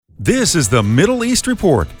This is the Middle East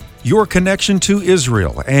Report, your connection to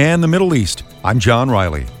Israel and the Middle East. I'm John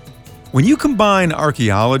Riley. When you combine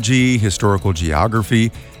archaeology, historical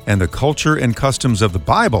geography, and the culture and customs of the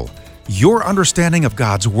Bible, your understanding of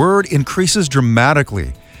God's Word increases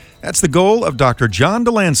dramatically. That's the goal of Dr. John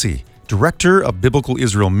Delancey, Director of Biblical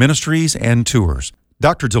Israel Ministries and Tours.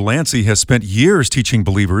 Dr. Delancey has spent years teaching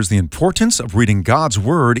believers the importance of reading God's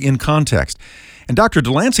Word in context. And Dr.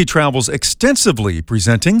 Delancey travels extensively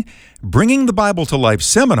presenting Bringing the Bible to Life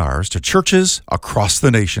seminars to churches across the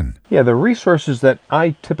nation. Yeah, the resources that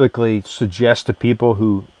I typically suggest to people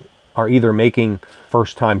who are either making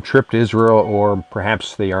first-time trip to Israel or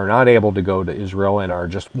perhaps they are not able to go to Israel and are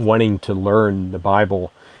just wanting to learn the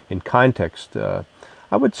Bible in context, I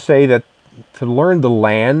would say that to learn the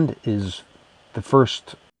land is the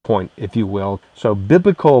first point, if you will. So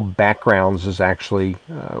Biblical Backgrounds is actually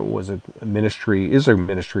is a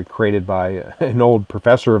ministry created by an old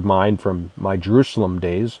professor of mine from my Jerusalem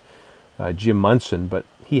days, Jim Munson, but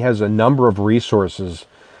he has a number of resources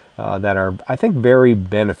that are, I think, very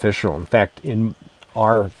beneficial. In fact, in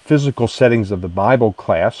our physical settings of the Bible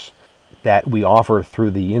class that we offer through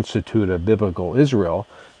the Institute of Biblical Israel,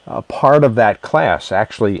 part of that class,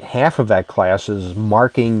 actually half of that class, is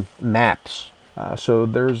marking maps. So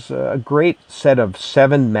there's a great set of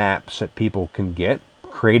 7 maps that people can get,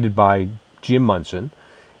 created by Jim Munson,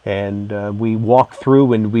 and we walk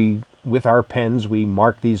through and with our pens, we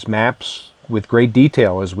mark these maps with great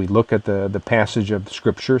detail as we look at the passage of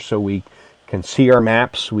Scripture, so we can see our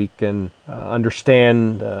maps, we can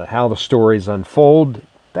understand how the stories unfold.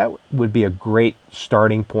 That would be a great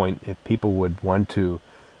starting point if people would want to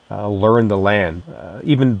learn the land.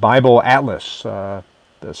 Even Bible Atlas,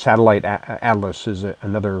 the Satellite Atlas is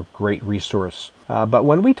another great resource. But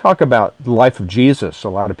when we talk about the life of Jesus, a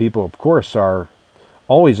lot of people, of course, are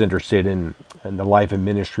always interested in the life and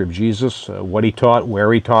ministry of Jesus, what he taught,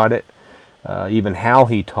 where he taught it, even how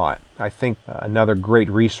he taught. I think another great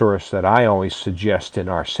resource that I always suggest in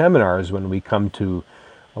our seminars when we come to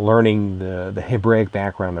learning the Hebraic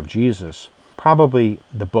background of Jesus, probably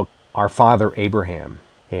the book Our Father Abraham.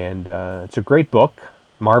 And it's a great book.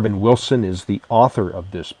 Marvin Wilson is the author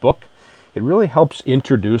of this book. It really helps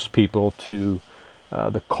introduce people to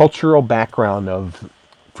the cultural background of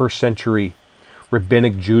first century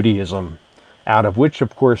rabbinic Judaism, out of which,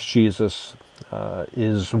 of course, Jesus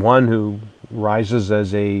is one who rises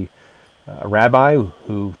as a rabbi,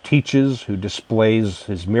 who teaches, who displays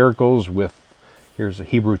his miracles with, here's a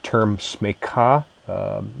Hebrew term, smekah,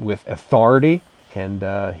 with authority.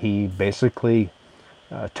 And he basically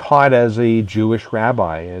taught as a Jewish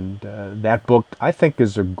rabbi, and that book, I think,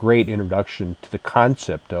 is a great introduction to the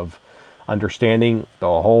concept of understanding the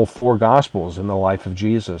whole 4 Gospels in the life of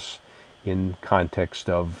Jesus in context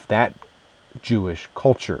of that Jewish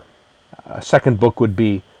culture. A second book would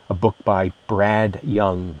be a book by Brad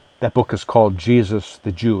Young. That book is called Jesus,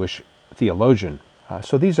 the Jewish Theologian.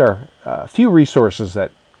 So these are a few resources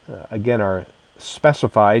that, again, are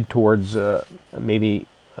specified towards maybe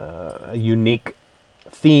a unique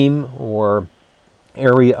theme or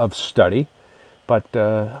area of study, but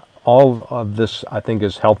all of this, I think,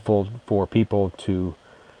 is helpful for people to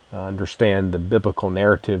understand the biblical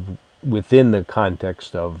narrative within the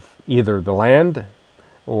context of either the land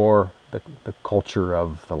or the culture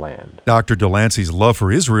of the land. Dr. Delancey's love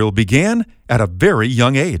for Israel began at a very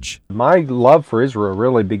young age. My love for Israel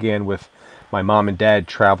really began with my mom and dad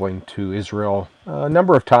traveling to Israel a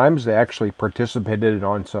number of times. They actually participated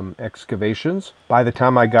on some excavations. By the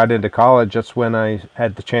time I got into college, that's when I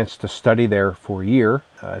had the chance to study there for a year.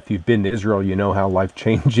 If you've been to Israel, you know how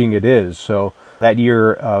life-changing it is. So that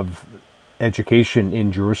year of education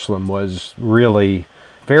in Jerusalem was really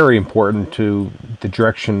very important to the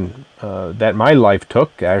direction that my life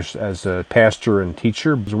took as a pastor and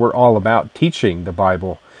teacher. We're all about teaching the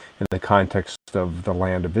Bible in the context of the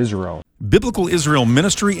land of Israel. Biblical Israel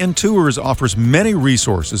Ministry and Tours offers many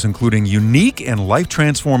resources, including unique and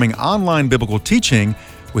life-transforming online biblical teaching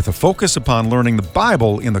with a focus upon learning the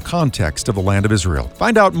Bible in the context of the land of Israel.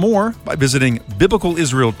 Find out more by visiting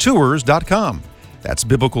biblicalisraeltours.com. That's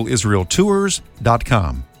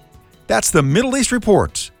biblicalisraeltours.com. That's the Middle East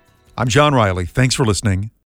Report. I'm John Riley. Thanks for listening.